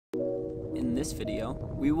in this video,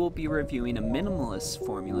 we will be reviewing a minimalist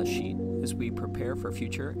formula sheet as we prepare for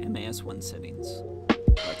future MAS1 sittings.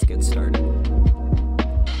 Let's get started.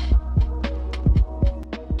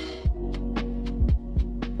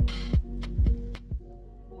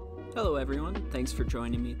 Hello everyone, thanks for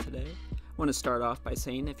joining me today. I want to start off by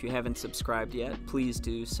saying if you haven't subscribed yet, please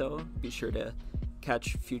do so. Be sure to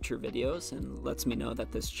catch future videos and lets me know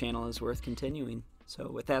that this channel is worth continuing. So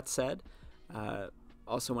with that said,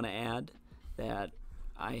 also want to add that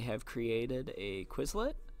I have created a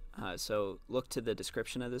Quizlet, so look to the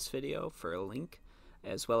description of this video for a link,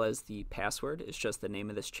 as well as the password is just the name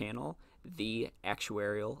of this channel,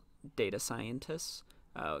 TheActuarialDataScientist,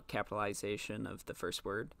 capitalization of the first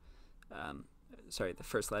word, the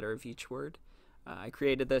first letter of each word. I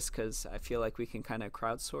created this because I feel like we can kind of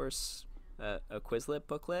crowdsource a Quizlet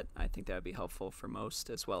booklet. I think that would be helpful for most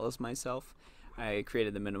as well as myself. I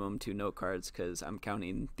created the minimum 2 note cards because I'm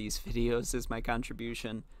counting these videos as my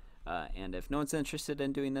contribution, and if no one's interested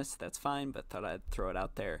in doing this, that's fine, but thought I'd throw it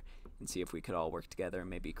out there and see if we could all work together and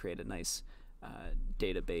maybe create a nice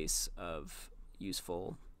database of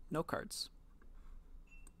useful note cards.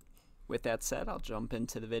 With that said, I'll jump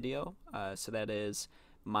into the video. So that is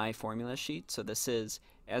my formula sheet. So this is,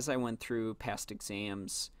 as I went through past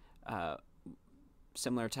exams,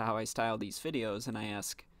 similar to how I style these videos, and I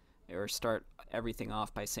ask or start everything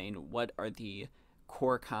off by saying what are the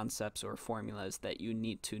core concepts or formulas that you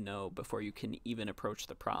need to know before you can even approach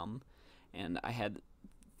the problem. And I had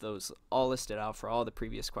those all listed out for all the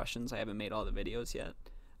previous questions. I haven't made all the videos yet,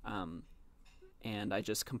 and I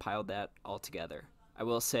just compiled that all together. I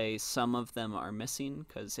will say some of them are missing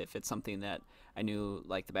because if it's something that I knew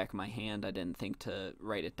like the back of my hand, I didn't think to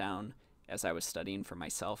write it down as I was studying for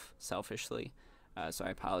myself selfishly. So I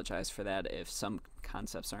apologize for that if some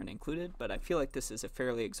concepts aren't included, but I feel like this is a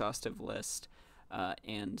fairly exhaustive list,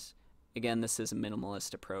 and again, this is a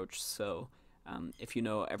minimalist approach, so if you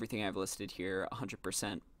know everything I've listed here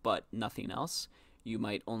 100% but nothing else, you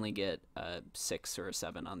might only get a 6 or a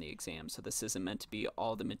 7 on the exam. So this isn't meant to be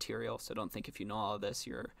all the material, so don't think if you know all of this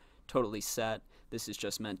you're totally set. This is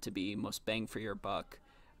just meant to be most bang for your buck.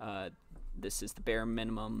 This is the bare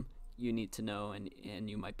minimum you need to know, and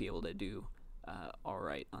you might be able to do all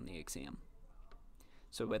right on the exam.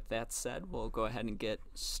 So with that said, we'll go ahead and get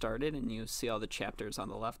started, and you see all the chapters on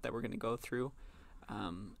the left that we're going to go through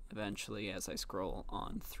eventually as I scroll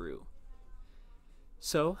on through.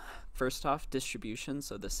 So first off, distribution.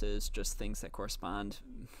 So this is just things that correspond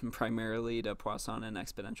primarily to Poisson and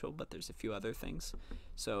exponential, but there's a few other things.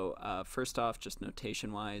 So first off, just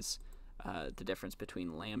notation wise, the difference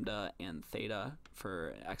between lambda and theta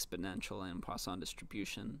for exponential and Poisson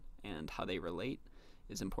distribution and how they relate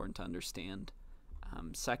is important to understand.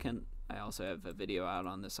 Second, I also have a video out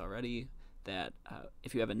on this already, that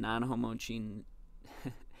if you have a non-homogeneous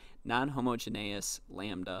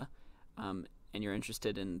lambda and you're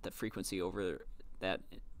interested in the frequency over that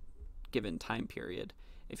given time period,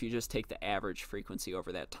 if you just take the average frequency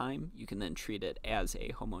over that time, you can then treat it as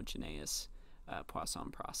a homogeneous Poisson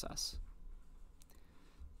process.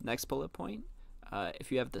 Next bullet point, if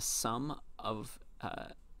you have the sum of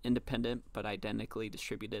independent but identically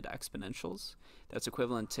distributed exponentials, that's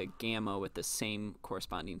equivalent to gamma with the same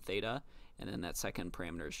corresponding theta, and then that second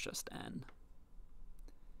parameter is just n.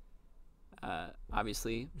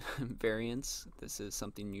 Obviously, variance, this is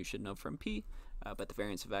something you should know from P, but the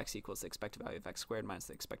variance of x equals the expected value of x squared minus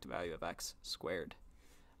the expected value of x squared.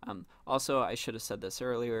 Also, I should have said this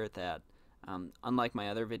earlier, that unlike my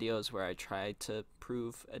other videos where I tried to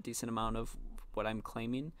prove a decent amount of what I'm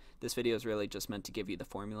claiming, this video is really just meant to give you the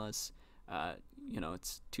formulas. You know,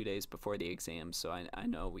 it's 2 days before the exam, so I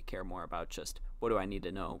know we care more about just what do I need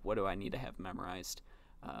to know, what do I need to have memorized.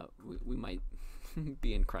 We might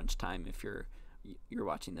be in crunch time if you're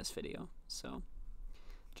watching this video. So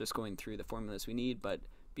just going through the formulas we need, but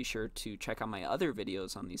be sure to check out my other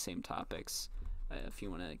videos on these same topics if you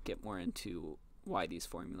want to get more into why these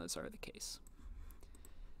formulas are the case.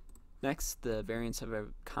 Next, the variance of a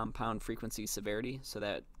compound frequency severity, so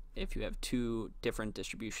that if you have 2 different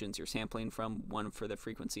distributions you're sampling from, one for the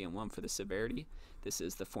frequency and one for the severity, this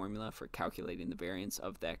is the formula for calculating the variance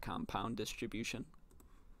of that compound distribution.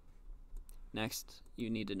 Next, you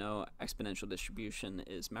need to know exponential distribution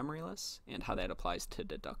is memoryless and how that applies to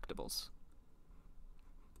deductibles.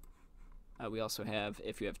 We also have,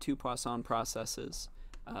 if you have 2 Poisson processes,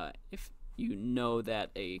 if you know that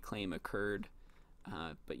a claim occurred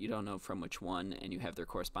but you don't know from which one and you have their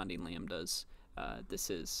corresponding lambdas, this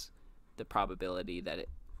is the probability that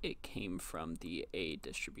it came from the A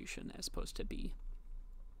distribution as opposed to B.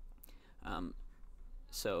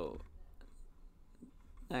 So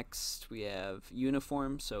Next, we have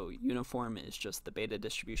uniform. So uniform is just the beta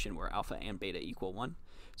distribution where alpha and beta equal 1.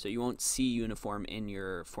 So you won't see uniform in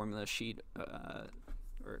your formula sheet,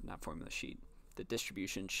 or not formula sheet, the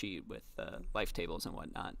distribution sheet with life tables and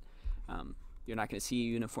whatnot. You're not going to see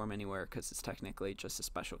uniform anywhere because it's technically just a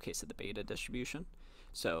special case of the beta distribution.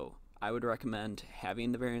 So I would recommend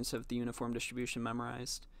having the variance of the uniform distribution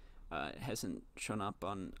memorized. It hasn't shown up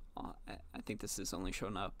on, I think this has only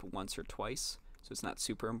shown up once or twice, so it's not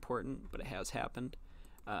super important, but it has happened.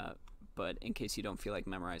 But in case you don't feel like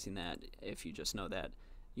memorizing that, if you just know that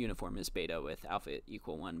uniform is beta with alpha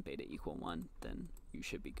equal 1, beta equal 1, then you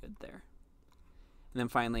should be good there. And then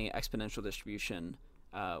finally, exponential distribution,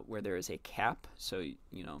 where there is a cap. So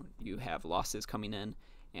you have losses coming in,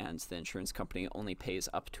 and the insurance company only pays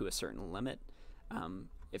up to a certain limit.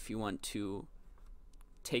 If you want to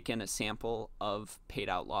take in a sample of paid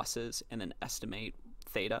out losses and then estimate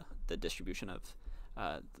theta, the distribution of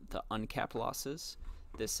the uncapped losses,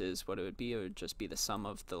 this is what it would be. It would just be the sum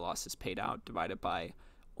of the losses paid out divided by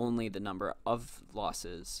only the number of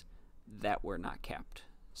losses that were not capped.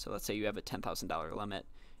 So let's say you have a $10,000 limit,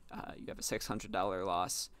 you have a $600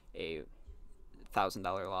 loss, a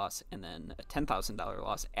 $1,000 loss, and then a $10,000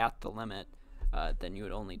 loss at the limit, then you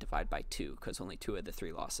would only divide by 2 because only 2 of the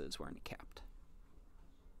 3 losses weren't capped.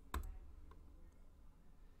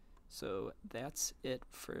 So that's it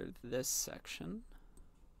for this section.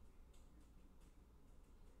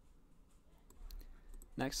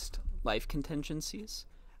 Next, life contingencies.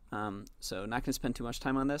 So not going to spend too much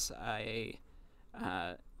time on this. I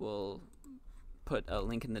will put a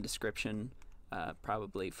link in the description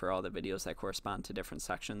probably for all the videos that correspond to different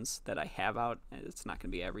sections that I have out. It's not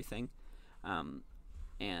going to be everything.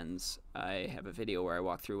 And I have a video where I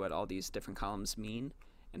walk through what all these different columns mean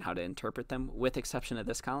and how to interpret them, with exception of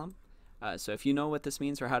this column. So if you know what this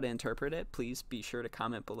means or how to interpret it, please be sure to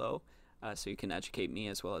comment below so you can educate me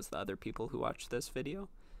as well as the other people who watch this video.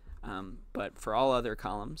 But for all other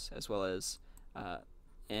columns, as well as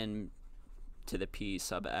n to the p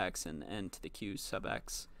sub x and n to the q sub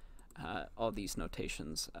x, all these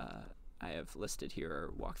notations I have listed here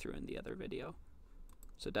or walked through in the other video.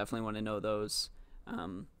 So definitely want to know those.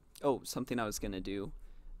 Oh, something I was going to do,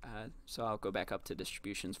 so I'll go back up to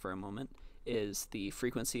distributions for a moment, is the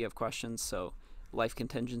frequency of questions. So life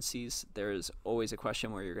contingencies, there's always a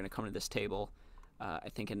question where you're going to come to this table. I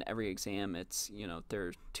think in every exam it's, there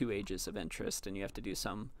are 2 ages of interest and you have to do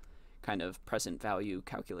some kind of present value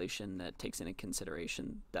calculation that takes into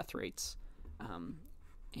consideration death rates.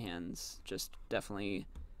 And just definitely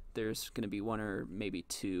there's going to be 1 or maybe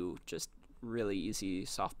 2 just really easy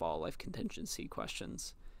softball life contingency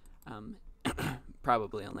questions.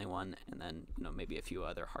 Probably only 1, and then maybe a few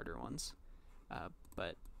other harder ones.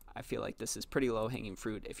 But I feel like this is pretty low-hanging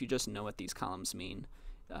fruit. If you just know what these columns mean,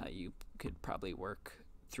 you could probably work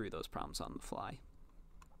through those problems on the fly.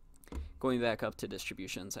 Going back up to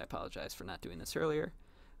distributions, I apologize for not doing this earlier.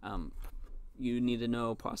 You need to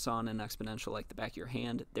know Poisson and exponential like the back of your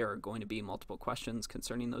hand. There are going to be multiple questions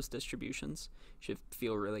concerning those distributions. You should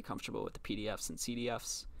feel really comfortable with the PDFs and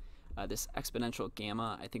CDFs. This exponential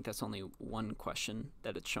gamma, I think that's only 1 question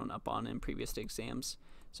that it's shown up on in previous exams.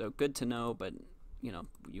 So good to know, but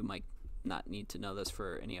you might not need to know this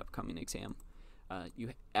for any upcoming exam.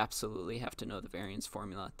 You absolutely have to know the variance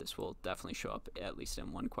formula. This will definitely show up at least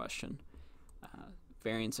in 1 question.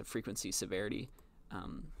 Variance of frequency severity.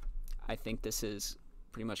 I think this is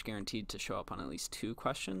pretty much guaranteed to show up on at least 2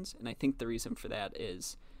 questions, and I think the reason for that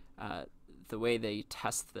is the way they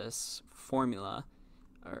test this formula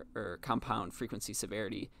or compound frequency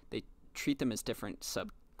severity, they treat them as different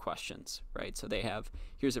sub-questions, right? So they have,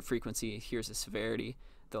 here's a frequency, here's a severity.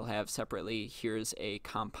 They'll have separately, here's a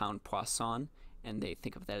compound Poisson, and they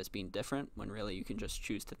think of that as being different, when really you can just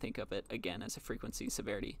choose to think of it again as a frequency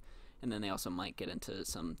severity. And then they also might get into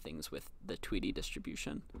some things with the Tweedy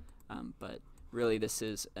distribution. But really this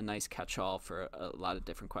is a nice catch-all for a lot of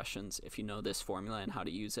different questions. If you know this formula and how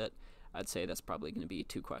to use it, I'd say that's probably going to be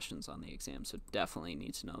 2 questions on the exam, so definitely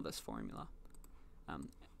need to know this formula.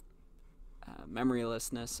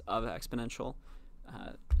 Memorylessness of exponential.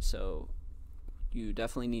 So you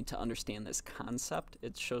definitely need to understand this concept.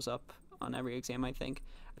 It shows up on every exam, I think.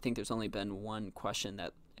 I think there's only been 1 question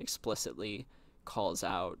that explicitly calls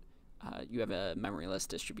out, you have a memoryless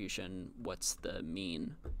distribution, what's the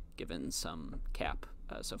mean given some cap?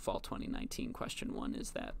 So fall 2019 question 1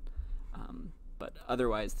 is that. But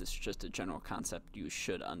otherwise, this is just a general concept you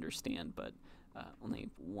should understand, but only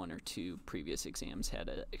 1 or 2 previous exams had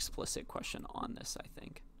an explicit question on this, I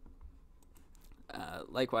think.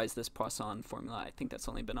 Likewise, this Poisson formula, I think that's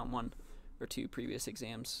only been on 1 or 2 previous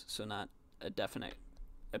exams, so not a definite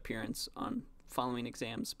appearance on following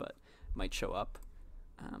exams, but might show up.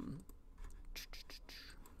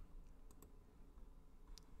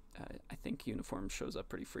 I think uniform shows up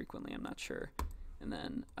pretty frequently, I'm not sure. And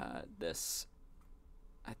then this,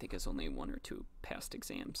 I think, is only 1 or 2 past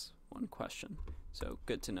exams, 1 question. So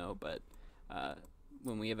good to know, but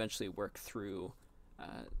when we eventually work through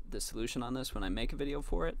the solution on this, when I make a video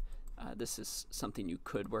for it, this is something you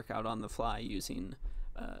could work out on the fly using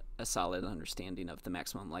a solid understanding of the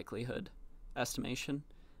maximum likelihood estimation,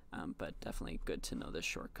 but definitely good to know this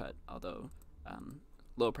shortcut, although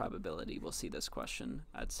low probability we'll see this question,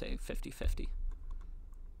 I'd say 50-50.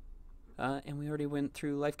 And we already went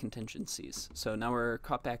through life contingencies, so now we're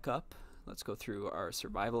caught back up. Let's go through our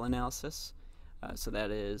survival analysis. So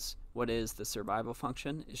that is, what is the survival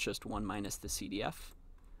function? It's just 1 minus the CDF,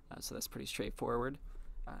 so that's pretty straightforward.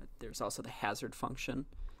 There's also the hazard function.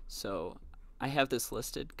 So I have this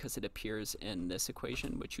listed because it appears in this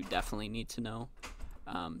equation, which you definitely need to know.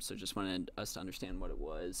 So just wanted us to understand what it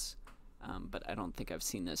was, but I don't think I've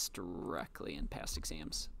seen this directly in past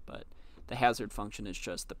exams. But the hazard function is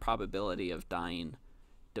just the probability of dying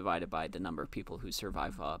divided by the number of people who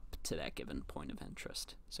survive up to that given point of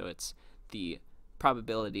interest. So it's the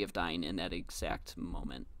probability of dying in that exact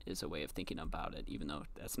moment is a way of thinking about it, even though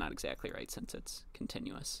that's not exactly right since it's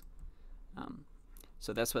continuous.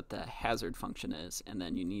 So that's what the hazard function is, and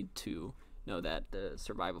then you need to know that the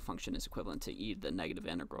survival function is equivalent to e to the negative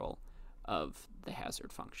integral of the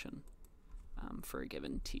hazard function for a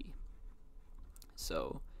given t.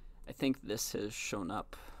 So I think this has shown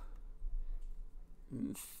up,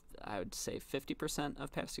 I would say 50%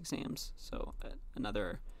 of past exams, so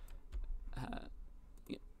another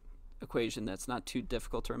equation that's not too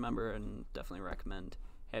difficult to remember, and definitely recommend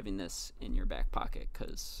having this in your back pocket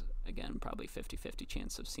because, again, probably 50-50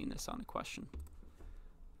 chance of seeing this on a question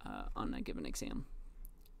on a given exam.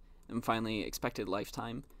 And finally, expected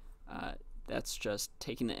lifetime. That's just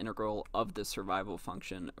taking the integral of the survival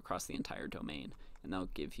function across the entire domain, and that'll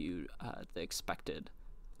give you the expected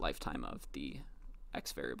lifetime of the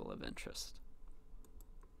x variable of interest.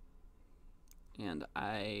 And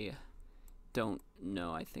I don't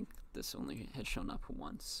know, I think this only has shown up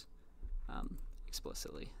once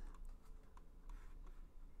explicitly.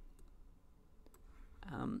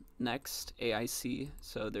 Next, AIC.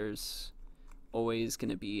 So there's always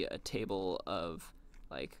going to be a table of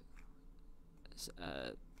like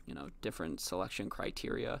different selection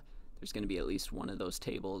criteria. There's going to be at least one of those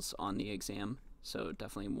tables on the exam, so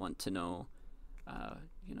definitely want to know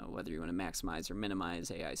whether you want to maximize or minimize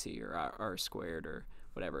AIC or R squared or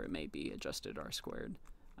whatever it may be, adjusted R squared.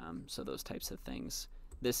 So those types of things.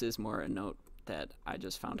 This is more a note that I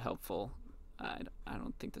just found helpful. I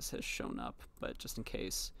don't think this has shown up, but just in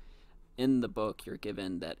case, in the book you're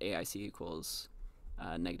given that AIC equals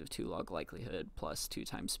 -2 log likelihood plus 2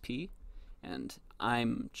 times p, and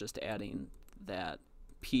I'm just adding that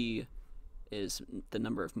p is the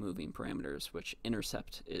number of moving parameters, which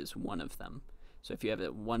intercept is one of them. So if you have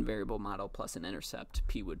a 1 variable model plus an intercept,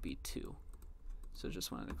 p would be 2. So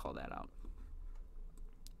just wanted to call that out.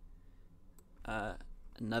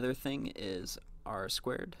 Another thing is R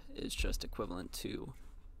squared is just equivalent to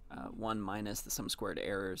 1 minus the sum of squared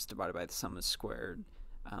errors divided by the sum of squared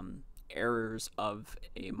errors of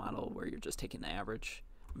a model where you're just taking the average.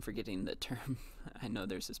 I'm forgetting the term. I know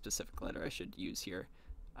there's a specific letter I should use here,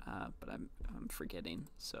 but I'm forgetting,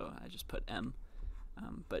 so I just put M.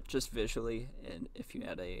 But just visually, and if you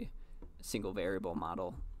had a single variable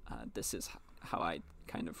model, this is how I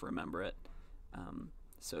kind of remember it.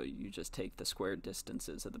 So you just take the squared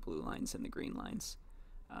distances of the blue lines and the green lines,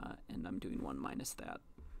 and I'm doing 1 minus that.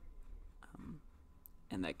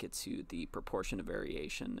 And that gets you the proportion of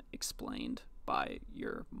variation explained by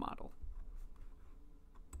your model.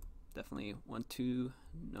 Definitely want to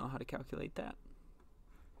know how to calculate that.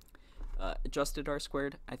 Adjusted R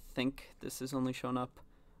squared, I think this has only shown up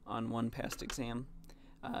on 1 past exam.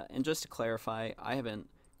 And just to clarify, I haven't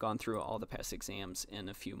gone through all the past exams in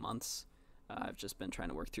a few months. I've just been trying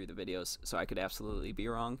to work through the videos, so I could absolutely be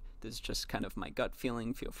wrong. This is just kind of my gut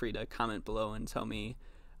feeling. Feel free to comment below and tell me,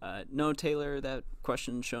 no, Taylor, that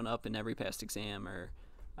question's shown up in every past exam, or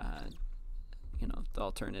the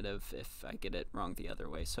alternative if I get it wrong the other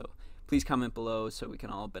way. So please comment below so we can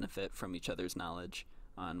all benefit from each other's knowledge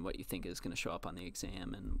on what you think is going to show up on the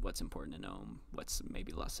exam and what's important to know and what's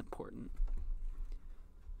maybe less important.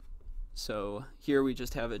 So here we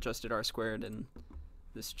just have adjusted R squared, and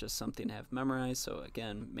this is just something to have memorized. So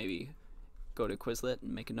again, maybe go to Quizlet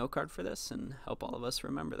and make a note card for this and help all of us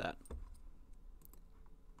remember that.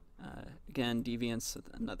 Again, deviance,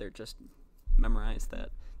 another, just memorize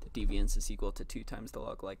that The deviance is equal to 2 times the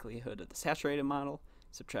log likelihood of the saturated model,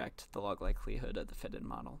 subtract the log likelihood of the fitted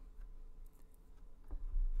model.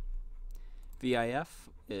 VIF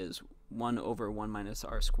is 1 over 1 minus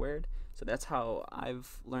r squared. So that's how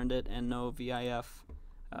I've learned it and know VIF,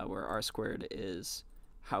 where r squared is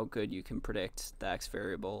how good you can predict the x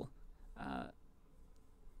variable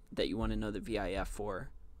that you want to know the VIF for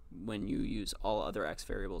when you use all other x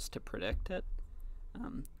variables to predict it.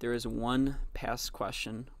 There is one past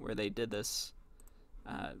question where they did this,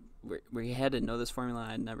 where you had to know this formula.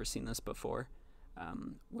 I'd never seen this before,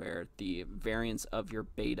 where the variance of your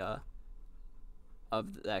beta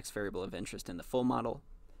of the x variable of interest in the full model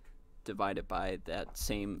divided by that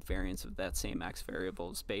same variance of that same x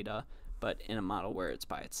variable's beta, but in a model where it's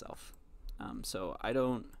by itself. So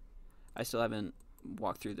I still haven't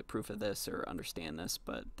walked through the proof of this or understand this,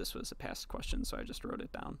 but this was a past question, so I just wrote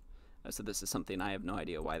it down. So this is something I have no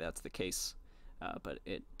idea why that's the case, but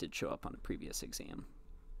it did show up on a previous exam.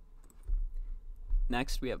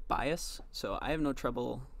 Next, we have bias. So I have no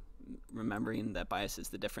trouble remembering that bias is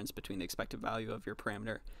the difference between the expected value of your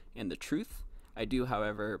parameter and the truth. I do,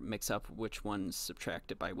 however, mix up which one's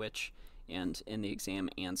subtracted by which, and in the exam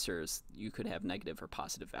answers, you could have negative or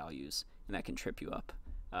positive values, and that can trip you up.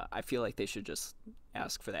 I feel like they should just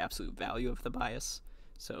ask for the absolute value of the bias,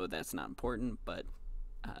 so that's not important, but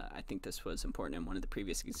I think this was important in one of the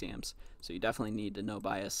previous exams. So you definitely need to know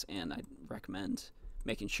bias, and I'd recommend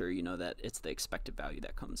making sure you know that it's the expected value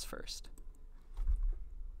that comes first.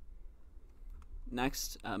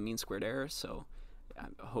 Next, mean squared error. So I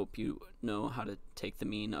hope you know how to take the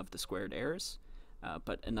mean of the squared errors,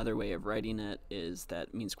 but another way of writing it is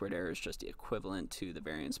that mean squared error is just equivalent to the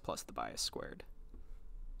variance plus the bias squared.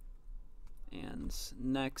 And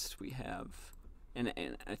next we have, and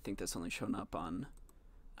I think that's only shown up on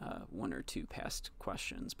 1 or 2 past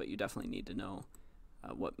questions, but you definitely need to know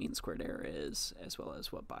what mean squared error is, as well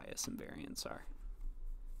as what bias and variance are.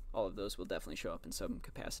 All of those will definitely show up in some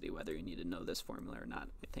capacity. Whether you need to know this formula or not,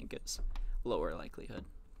 I think it's lower likelihood.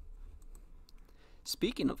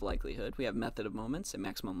 Speaking of likelihood, we have method of moments and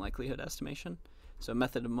maximum likelihood estimation. So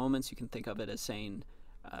method of moments, you can think of it as saying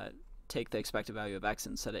take the expected value of x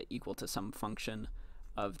and set it equal to some function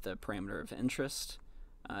of the parameter of interest,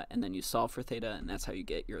 and then you solve for theta, and that's how you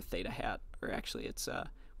get your theta hat. Or actually, it's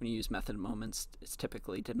when you use method of moments, it's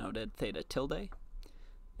typically denoted theta tilde.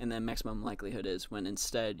 And then maximum likelihood is when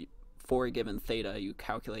instead, for a given theta, you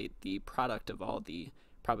calculate the product of all the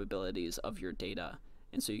probabilities of your data.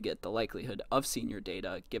 And so you get the likelihood of seeing your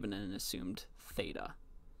data given an assumed theta.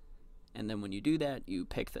 And then when you do that, you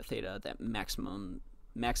pick the theta that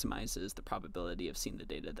maximizes the probability of seeing the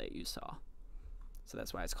data that you saw. So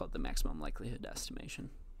that's why it's called the maximum likelihood estimation.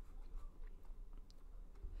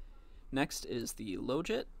 Next is the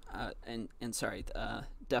logit, and sorry,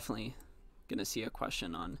 definitely going to see a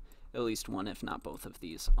question on at least one, if not both of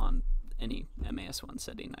these on any MAS1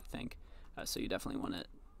 setting, I think. So you definitely want to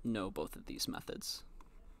know both of these methods.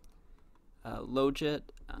 Logit,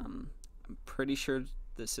 I'm pretty sure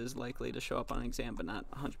this is likely to show up on an exam, but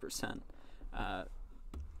not 100%.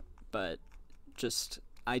 But just,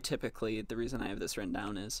 I typically, the reason I have this written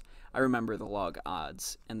down is I remember the log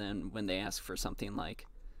odds, and then when they ask for something like,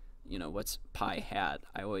 you know, what's pi hat,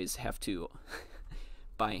 I always have to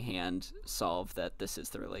by hand solve that this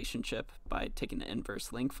is the relationship by taking the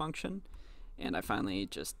inverse link function, and I finally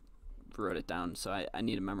just wrote it down. So I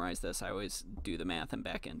need to memorize this. I always do the math and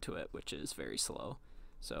back into it, which is very slow.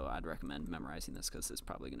 So I'd recommend memorizing this because it's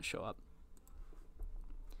probably going to show up.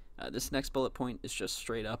 This next bullet point is just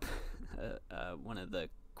straight up one of the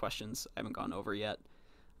questions I haven't gone over yet,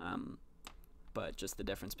 but just the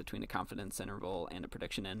difference between a confidence interval and a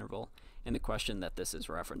prediction interval. In the question that this is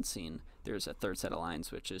referencing, there's a third set of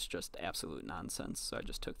lines which is just absolute nonsense, so I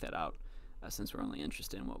just took that out since we're only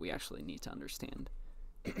interested in what we actually need to understand.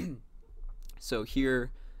 So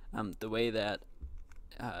here, the way that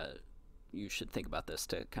you should think about this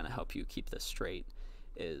to kind of help you keep this straight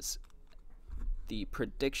is the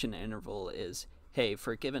prediction interval is, hey,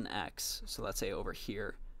 for a given x, so let's say over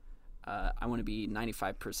here, I want to be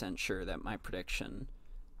 95% sure that my prediction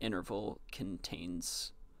interval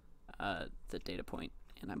contains the data point,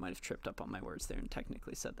 and I might have tripped up on my words there and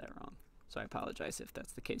technically said that wrong. So I apologize if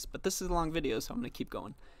that's the case, but this is a long video, so I'm going to keep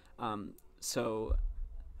going. So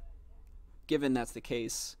given that's the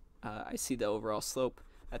case, I see the overall slope.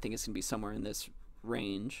 I think it's going to be somewhere in this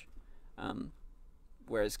range,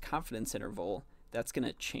 whereas confidence interval, that's going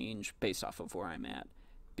to change based off of where I'm at,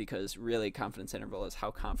 because really confidence interval is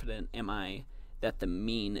how confident am I that the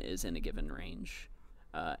mean is in a given range.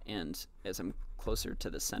 And as I'm closer to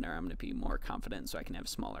the center, I'm going to be more confident, so I can have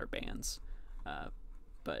smaller bands.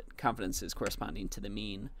 but confidence is corresponding to the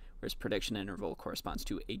mean, whereas prediction interval corresponds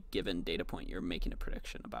to a given data point you're making a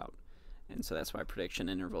prediction about. And so that's why prediction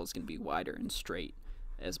interval is going to be wider and straight,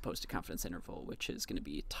 as opposed to confidence interval, which is going to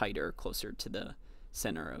be tighter, closer to the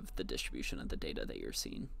center of the distribution of the data that you're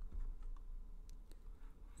seeing.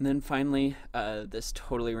 And then finally, this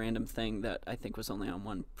totally random thing that I think was only on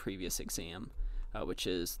one previous exam, which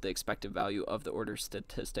is the expected value of the order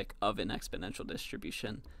statistic of an exponential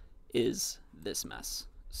distribution is this mess.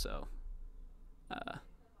 So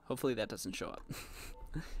hopefully that doesn't show up,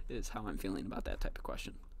 is how I'm feeling about that type of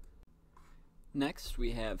question. Next,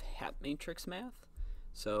 we have hat matrix math.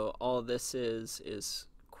 So all this is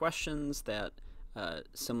questions that,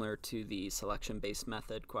 similar to the selection-based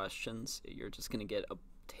method questions, you're just going to get a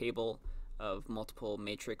table of multiple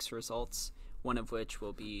matrix results, one of which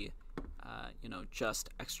will be just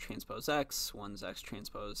X transpose X, one's X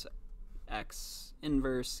transpose X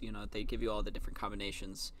inverse. They give you all the different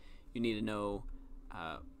combinations. You need to know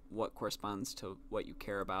what corresponds to what you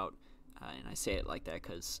care about. And I say it like that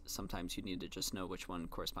because sometimes you need to just know which one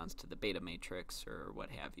corresponds to the beta matrix or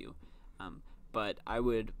what have you. But I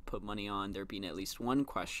would put money on there being at least one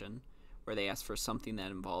question where they ask for something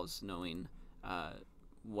that involves knowing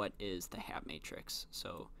what is the hat matrix.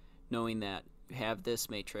 So knowing that you have this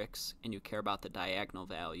matrix and you care about the diagonal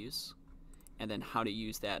values, and then how to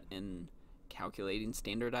use that in calculating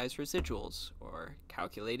standardized residuals or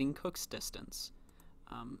calculating Cook's distance.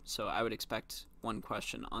 So I would expect one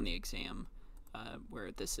question on the exam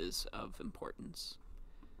where this is of importance.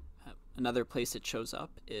 Another place it shows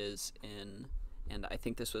up is in, and I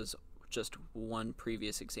think this was just one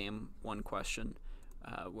previous exam, one question,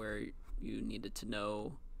 where you needed to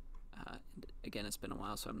know, again, it's been a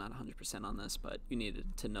while, so I'm not 100% on this, but you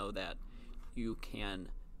needed to know that you can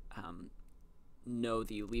know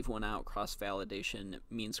the leave one out cross-validation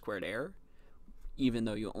mean squared error, even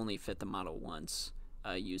though you only fit the model once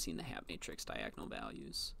using the hat matrix diagonal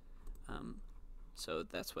values. So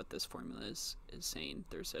that's what this formula is saying.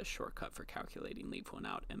 There's a shortcut for calculating leave one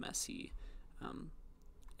out MSE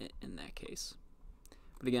in that case.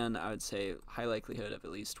 But again, I would say high likelihood of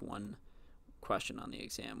at least one question on the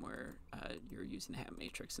exam where you're using the hat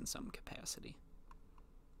matrix in some capacity.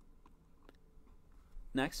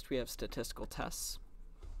 Next, we have statistical tests.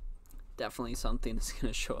 Definitely something that's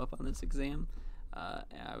going to show up on this exam.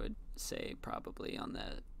 I would say probably on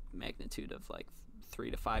the magnitude of like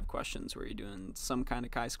 3 to 5 questions where you're doing some kind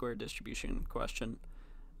of chi-square distribution question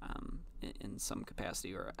in some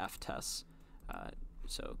capacity, or F-tests.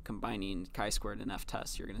 So combining chi-squared and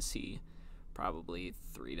F-tests, you're going to see probably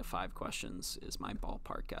 3 to 5 questions is my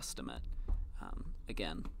ballpark estimate.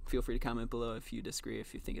 Again, feel free to comment below if you disagree,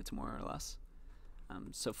 if you think it's more or less.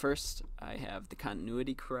 So first, I have the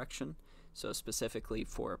continuity correction. So specifically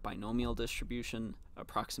for binomial distribution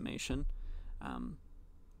approximation.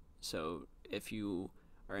 So if you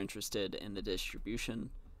are interested in the distribution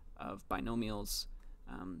of binomials,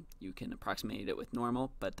 you can approximate it with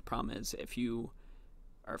normal, but the problem is if you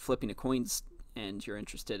are flipping a coin and you're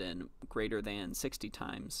interested in greater than 60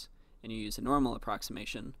 times and you use a normal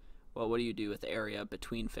approximation, well, what do you do with the area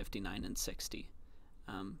between 59 and 60?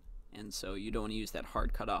 And so you don't want to use that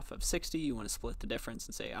hard cutoff of 60. You want to split the difference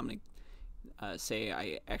and say, I'm going to say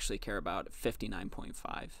I actually care about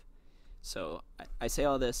 59.5. So I say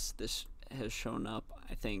all this. This has shown up,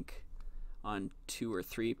 I think, on 2 or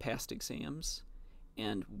 3 past exams.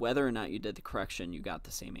 And whether or not you did the correction, you got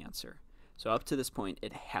the same answer. So up to this point,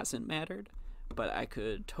 it hasn't mattered. But I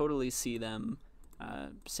could totally see them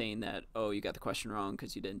saying that, oh, you got the question wrong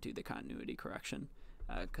because you didn't do the continuity correction.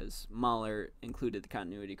 Because Mahler included the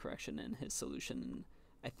continuity correction in his solution. And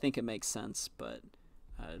I think it makes sense, but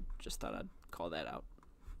just thought I'd call that out.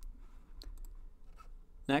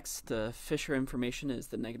 Next, the Fisher information is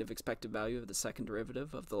the negative expected value of the second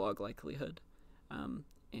derivative of the log likelihood,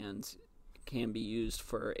 and can be used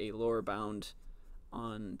for a lower bound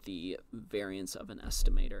on the variance of an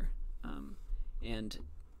estimator. And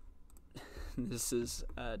this is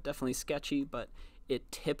definitely sketchy, but it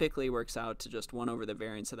typically works out to just 1 over the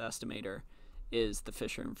variance of the estimator is the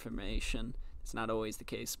Fisher information. It's not always the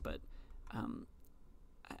case, but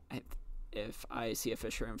if I see a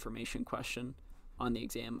Fisher information question on the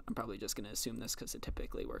exam, I'm probably just going to assume this because it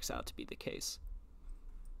typically works out to be the case.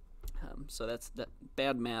 So that's that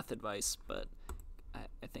bad math advice, but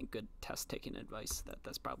I think good test taking advice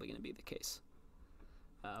that's probably going to be the case.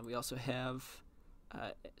 We also have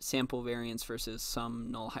sample variance versus some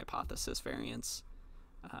null hypothesis variance.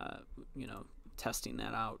 Testing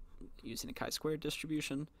that out using a chi-square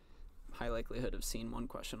distribution. High likelihood of seeing one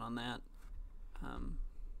question on that.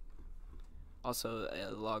 Also,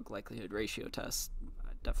 a log likelihood ratio test.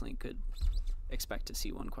 definitely could expect to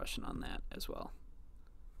see one question on that as well.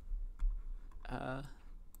 I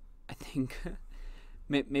think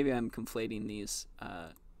maybe I'm conflating these,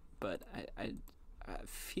 but I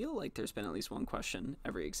feel like there's been at least one question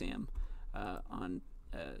every exam on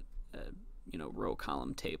row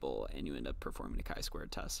column table, and you end up performing a chi-square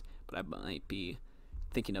test. But I might be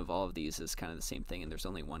thinking of all of these as kind of the same thing, and there's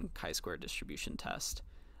only one chi-square distribution test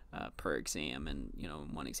per exam, and in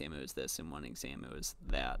one exam it was this, in one exam it was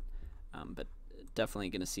that. But definitely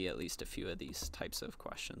going to see at least a few of these types of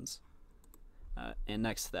questions. And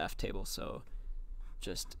next to the F table, so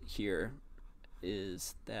just here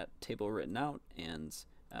is that table written out, and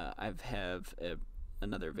I have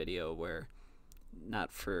another video where,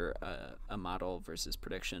 not for a model versus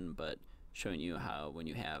prediction, but showing you how when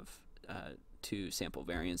you have two sample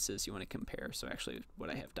variances you want to compare. So actually what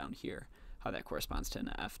I have down here, how that corresponds to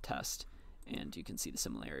an F test, and you can see the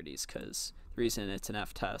similarities, because the reason it's an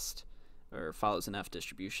F test or follows an F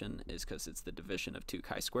distribution is because it's the division of two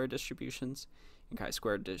chi-square distributions, and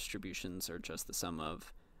chi-square distributions are just the sum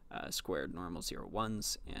of squared normal 0,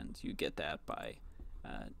 1s, and you get that by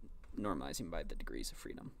normalizing by the degrees of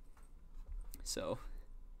freedom. So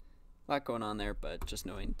a lot going on there, but just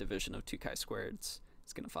knowing division of two chi-squareds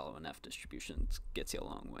is going to follow an F distribution gets you a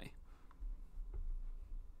long way.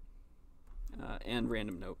 And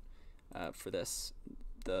random note for this,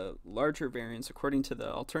 the larger variance according to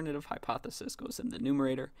the alternative hypothesis goes in the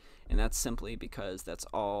numerator, and that's simply because that's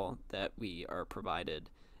all that we are provided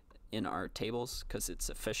in our tables, because it's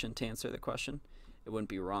sufficient to answer the question. It wouldn't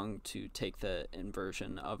be wrong to take the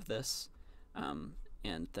inversion of this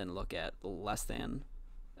and then look at less than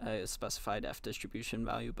a specified F distribution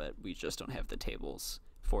value, but we just don't have the tables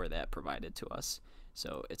for that provided to us.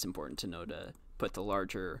 So it's important to know to put the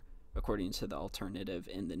larger according to the alternative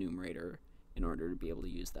in the numerator in order to be able to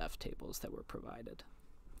use the F tables that were provided.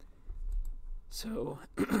 So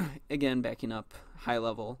again, backing up high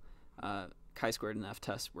level, chi-squared and F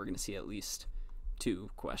test, we're going to see at least 2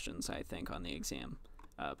 questions, I think, on the exam,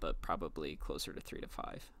 but probably closer to 3 to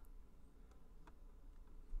 5.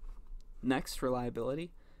 Next,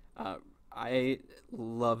 reliability. I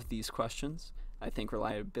love these questions. I think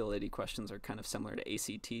reliability questions are kind of similar to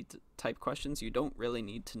ACT type questions. You don't really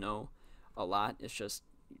need to know a lot. It's just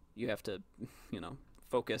you have to,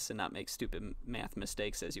 focus and not make stupid math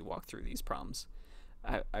mistakes as you walk through these problems.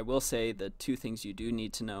 I will say the 2 things you do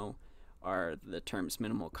need to know are the terms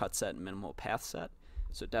minimal cut set and minimal path set.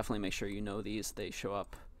 So definitely make sure you know these. They show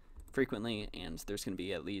up frequently, and there's going to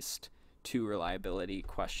be at least 2 reliability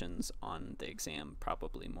questions on the exam,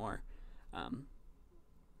 probably more.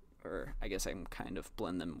 Or I guess I'm kind of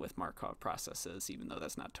blend them with Markov processes, even though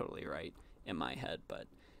that's not totally right in my head, but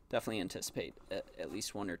definitely anticipate at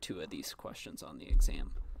least 1 or 2 of these questions on the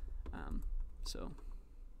exam. So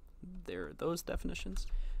there are those definitions.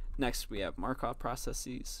 Next, we have Markov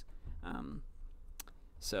processes.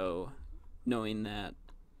 So knowing that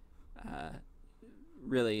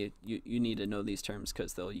really you need to know these terms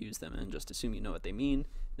because they'll use them, and just assume you know what they mean.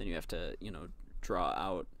 Then you have to draw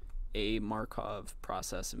out a Markov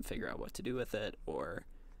process and figure out what to do with it, or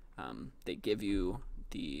they give you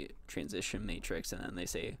the transition matrix and then they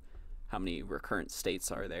say how many recurrent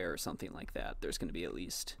states are there or something like that. There's going to be at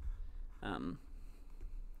least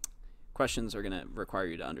questions are going to require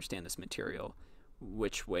you to understand this material,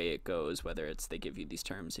 which way it goes, whether it's they give you these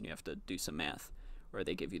terms and you have to do some math, or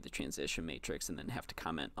they give you the transition matrix and then have to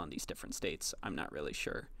comment on these different states. I'm not really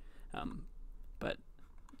sure, but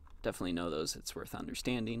definitely know those. It's worth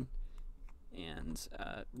understanding. And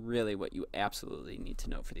really what you absolutely need to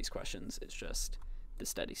know for these questions is just the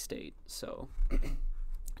steady state. So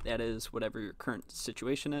that is whatever your current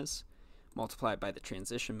situation is, multiplied by the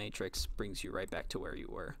transition matrix brings you right back to where you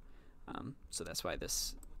were. So that's why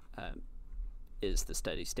this is the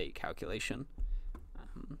steady state calculation.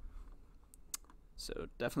 So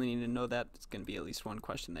definitely need to know that. It's going to be at least 1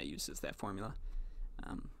 question that uses that formula.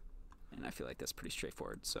 And I feel like that's pretty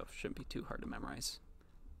straightforward, so shouldn't be too hard to memorize.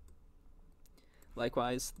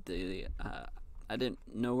 Likewise, I didn't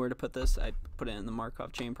know where to put this. I put it in the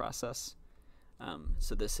Markov chain process.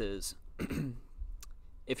 So this is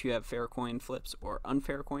if you have fair coin flips or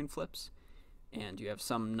unfair coin flips, and you have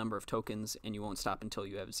some number of tokens and you won't stop until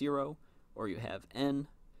you have 0, or you have n,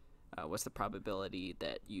 what's the probability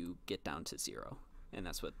that you get down to 0? And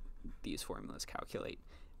that's what these formulas calculate.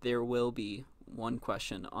 There will be 1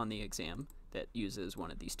 question on the exam that uses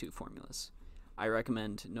one of these 2 formulas. I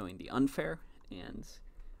recommend knowing the unfair, and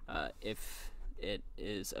if it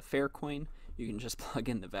is a fair coin, you can just plug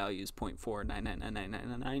in the values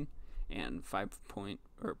 0.4999999 and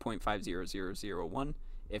 0.500001.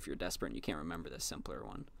 if you're desperate and you can't remember the simpler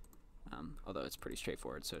one. Although it's pretty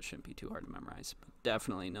straightforward, so it shouldn't be too hard to memorize. But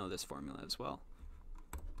definitely know this formula as well.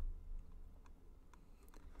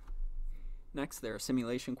 Next, there are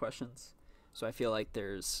simulation questions. So I feel like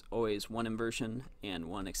there's always one inversion and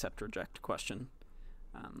one accept-reject question.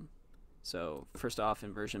 So first off,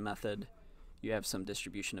 inversion method, you have some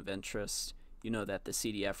distribution of interest. You know that the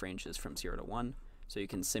CDF ranges from 0 to 1, so you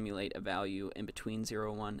can simulate a value in between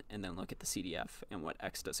 0 and 1 and then look at the CDF and what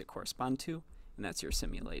x does it correspond to, and that's your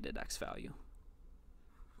simulated x value.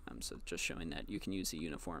 So just showing that you can use a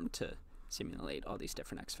uniform to simulate all these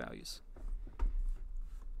different x values.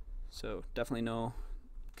 So definitely know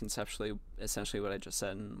conceptually essentially what I just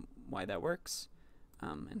said and why that works,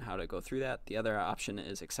 and how to go through that. The other option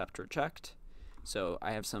is accept reject. So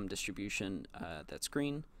I have some distribution that's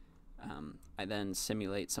green. I then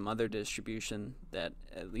simulate some other distribution that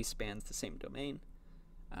at least spans the same domain.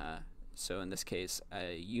 So in this case,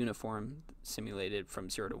 a uniform simulated from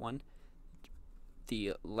 0 to 1.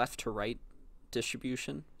 The left to right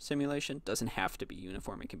distribution simulation doesn't have to be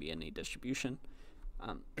uniform. It can be any distribution.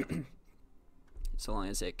 So long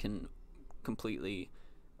as it can completely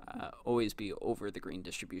always be over the green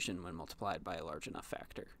distribution when multiplied by a large enough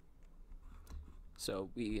factor. So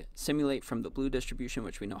we simulate from the blue distribution,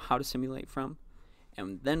 which we know how to simulate from,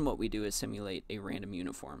 and then what we do is simulate a random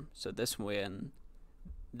uniform. So this one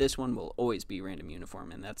will always be random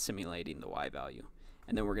uniform, and that's simulating the y value.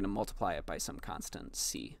 And then we're going to multiply it by some constant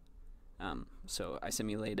c. So I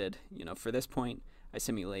simulated, for this point, I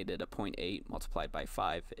simulated a 0.8 multiplied by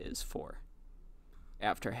 5 is 4,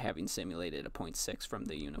 after having simulated a 0.6 from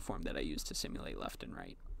the uniform that I used to simulate left and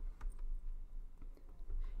right.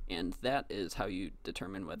 And that is how you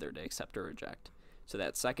determine whether to accept or reject. So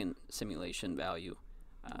that second simulation value,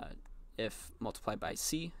 if multiplied by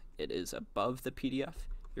c, it is above the PDF,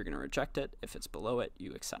 you're going to reject it. If it's below it,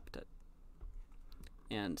 you accept it.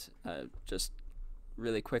 And just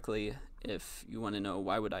really quickly, if you want to know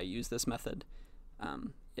why would I use this method,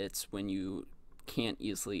 it's when you can't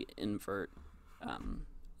easily invert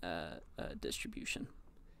a distribution.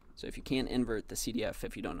 So if you can't invert the CDF,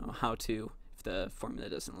 if you don't know how to, if the formula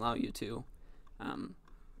doesn't allow you to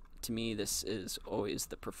me this is always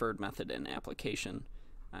the preferred method in application,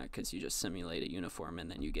 because you just simulate a uniform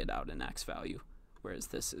and then you get out an x value, whereas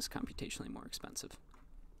this is computationally more expensive.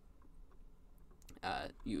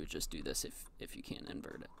 You would just do this if you can't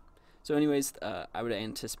invert it. So anyways, I would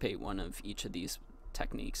anticipate one of each of these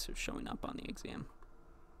techniques showing up on the exam.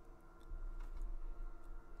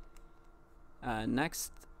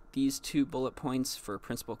 Next, these 2 bullet points for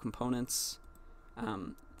principal components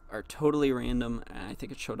are totally random, and I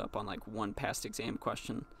think it showed up on like one past exam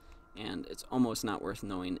question, and it's almost not worth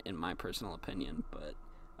knowing in my personal opinion, but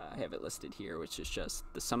I have it listed here, which is just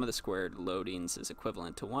the sum of the squared loadings is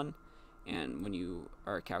equivalent to 1, and when you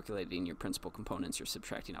are calculating your principal components, you're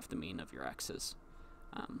subtracting off the mean of your x's.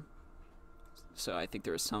 So I think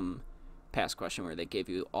there was some past question where they gave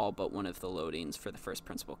you all but one of the loadings for the first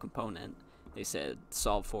principal component. They said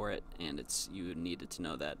solve for it, and you needed to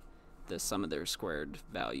know that the sum of their squared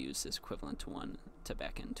values is equivalent to 1 to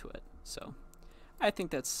back into it. So I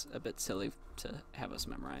think that's a bit silly to have us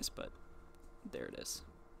memorize, but there it is.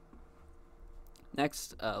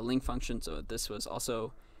 Next, link function. So this was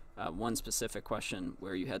also one specific question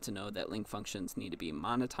where you had to know that link functions need to be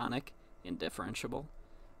monotonic and differentiable.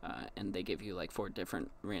 And they give you like 4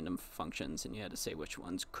 different random functions, and you had to say which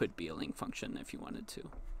ones could be a link function if you wanted to.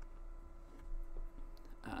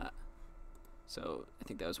 So I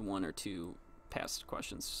think that was 1 or 2 past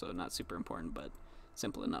questions, so not super important, but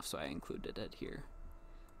simple enough, so I included it here.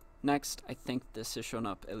 Next, I think this has shown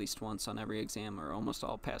up at least once on every exam, or almost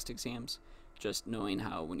all past exams, just knowing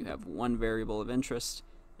how when you have one variable of interest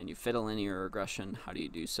and you fit a linear regression, how do you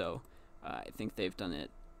do so? I think they've done it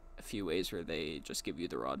a few ways where they just give you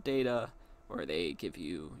the raw data, or they give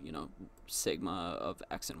you, sigma of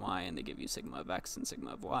x and y, and they give you sigma of x and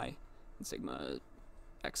sigma of y, and sigma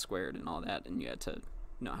x squared and all that, and you had to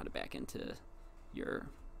know how to back into your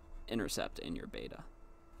intercept and your beta.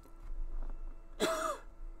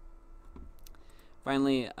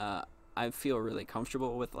 Finally, I feel really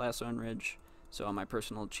comfortable with lasso and ridge, so on my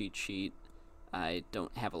personal cheat sheet, I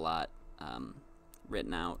don't have a lot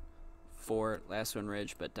written out for lasso and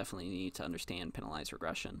ridge, but definitely need to understand penalized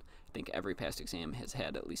regression. I think every past exam has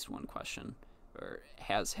had at least one question, or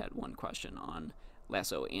has had one question on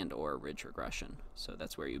lasso and or ridge regression. So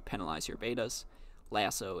that's where you penalize your betas.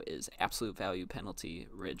 Lasso is absolute value penalty,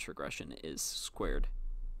 ridge regression is squared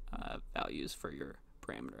values for your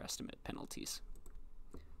parameter estimate penalties.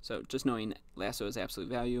 So just knowing lasso is absolute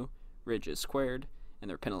value, ridge is squared, and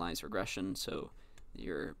they're penalized regression, so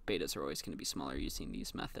your betas are always going to be smaller using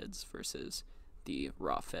these methods versus the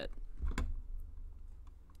raw fit.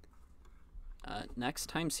 Next,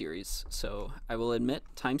 time series. So I will admit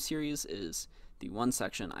time series is the one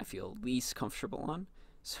section I feel least comfortable on.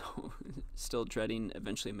 So still dreading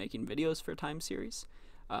eventually making videos for time series.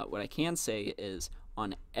 What I can say is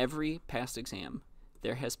on every past exam,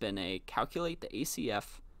 there has been a calculate the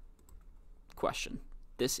ACF question.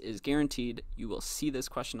 This is guaranteed. You will see this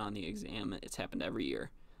question on the exam. It's happened every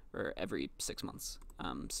year or every 6 months.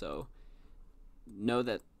 So know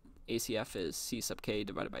that ACF is C sub k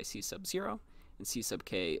divided by C sub 0, and C sub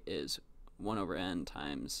k is 1 over n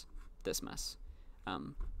times this mess.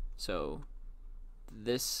 So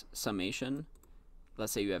this summation,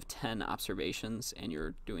 let's say you have 10 observations and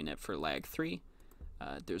you're doing it for lag 3,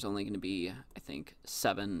 there's only going to be, I think,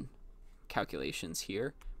 7 calculations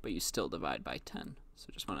here, but you still divide by 10. So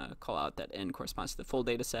just want to call out that n corresponds to the full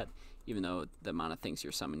data set, even though the amount of things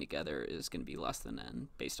you're summing together is going to be less than n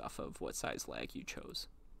based off of what size lag you chose.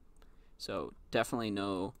 So definitely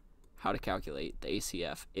know how to calculate the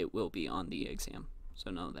ACF. It will be on the exam, so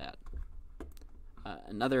know that.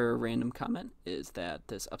 Another random comment is that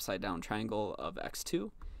this upside down triangle of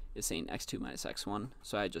x2 is saying x2 minus x1.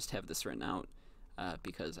 So I just have this written out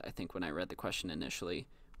because I think when I read the question initially,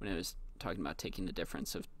 when it was talking about taking the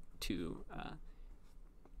difference of two,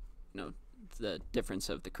 the difference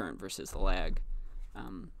of the current versus the lag,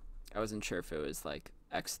 I wasn't sure if it was like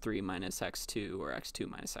x3 minus x2 or x2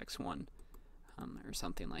 minus x1 or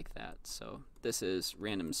something like that. So this is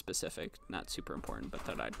random specific, not super important, but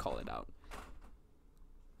thought I'd call it out.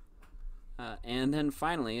 And then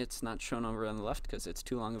finally, it's not shown over on the left because it's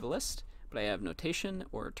too long of a list, but I have notation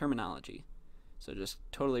or terminology. So just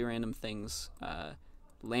totally random things.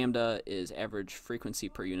 Lambda is average frequency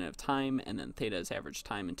per unit of time, and then theta is average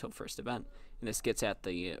time until first event. And this gets at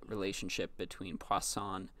the relationship between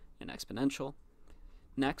Poisson and exponential.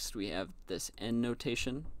 Next, we have this n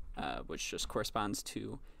notation, which just corresponds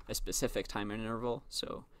to a specific time interval.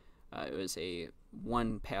 So it was a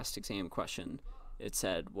one past exam question. It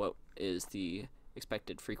said, what is the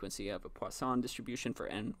expected frequency of a Poisson distribution for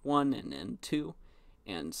n1 and n2?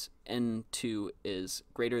 And n2 is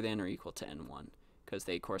greater than or equal to n1 because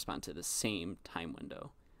they correspond to the same time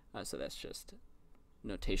window. So that's just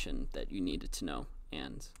notation that you needed to know.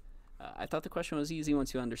 And I thought the question was easy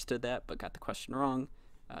once you understood that, but got the question wrong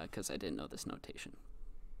because I didn't know this notation.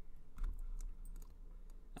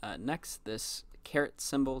 Next, this caret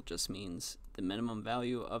symbol just means the minimum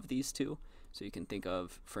value of these two. So you can think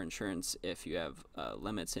of, for insurance, if you have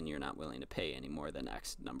limits and you're not willing to pay any more than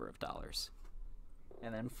X number of dollars.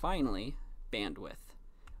 And then finally, bandwidth.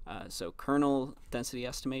 So kernel density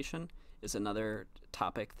estimation is another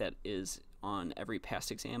topic that is on every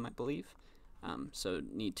past exam, I believe. So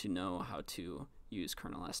need to know how to use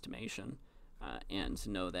kernel estimation and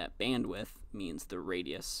know that bandwidth means the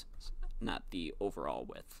radius, not the overall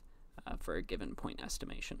width for a given point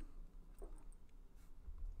estimation.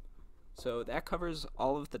 So that covers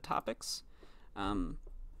all of the topics.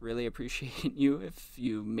 Really appreciate you if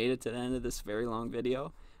you made it to the end of this very long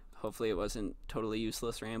video. Hopefully it wasn't totally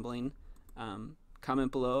useless rambling.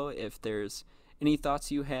 Comment below if there's any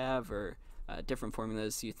thoughts you have or different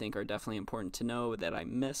formulas you think are definitely important to know that I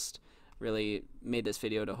missed. Really made this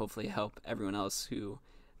video to hopefully help everyone else who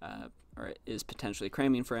is potentially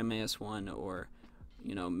cramming for MAS1, or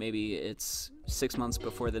maybe it's 6 months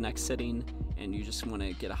before the next sitting and you just want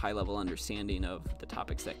to get a high-level understanding of the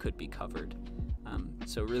topics that could be covered.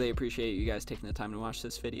 So really appreciate you guys taking the time to watch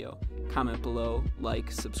this video. Comment below,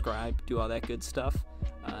 like, subscribe, do all that good stuff.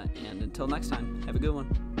 And until next time, have a good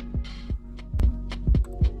one.